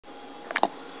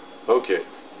Okay,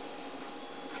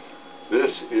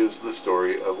 this is the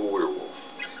story of a werewolf.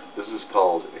 This is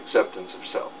called Acceptance of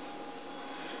Self.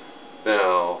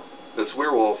 Now, this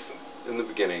werewolf in the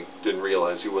beginning didn't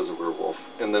realize he was a werewolf,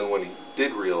 and then when he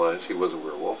did realize he was a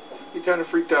werewolf, he kind of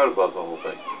freaked out about the whole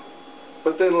thing.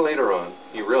 But then later on,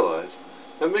 he realized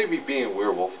that maybe being a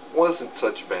werewolf wasn't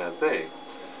such a bad thing.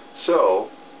 So,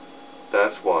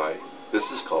 that's why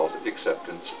this is called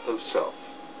Acceptance of Self.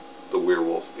 The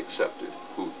werewolf accepted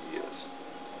who he is.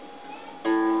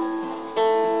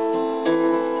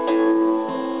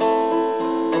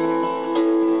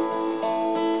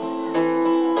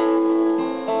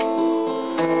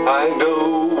 I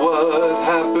know what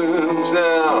happens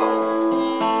now.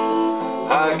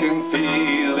 I can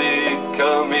feel it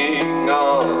coming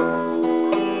on.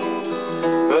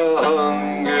 The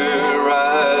hunger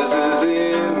rises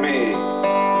in me.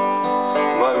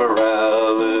 My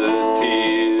morality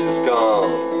is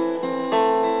gone.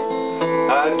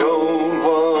 I don't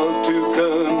want to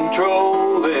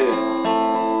control it,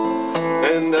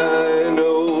 and I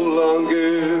no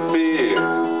longer fear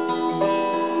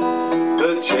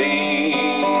the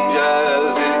change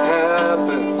as it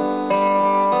happens.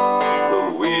 The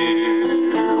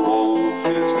werewolf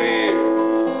is near.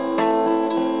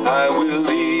 I will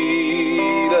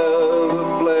eat of the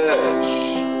flesh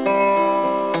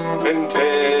and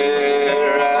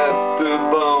tear at the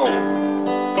bone.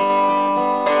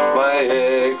 My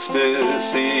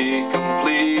ecstasy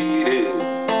completed,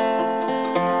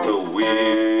 the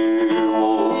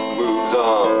werewolf moves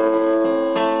on.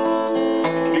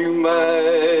 You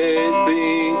might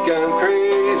think I'm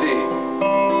crazy,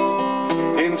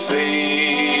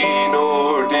 insane,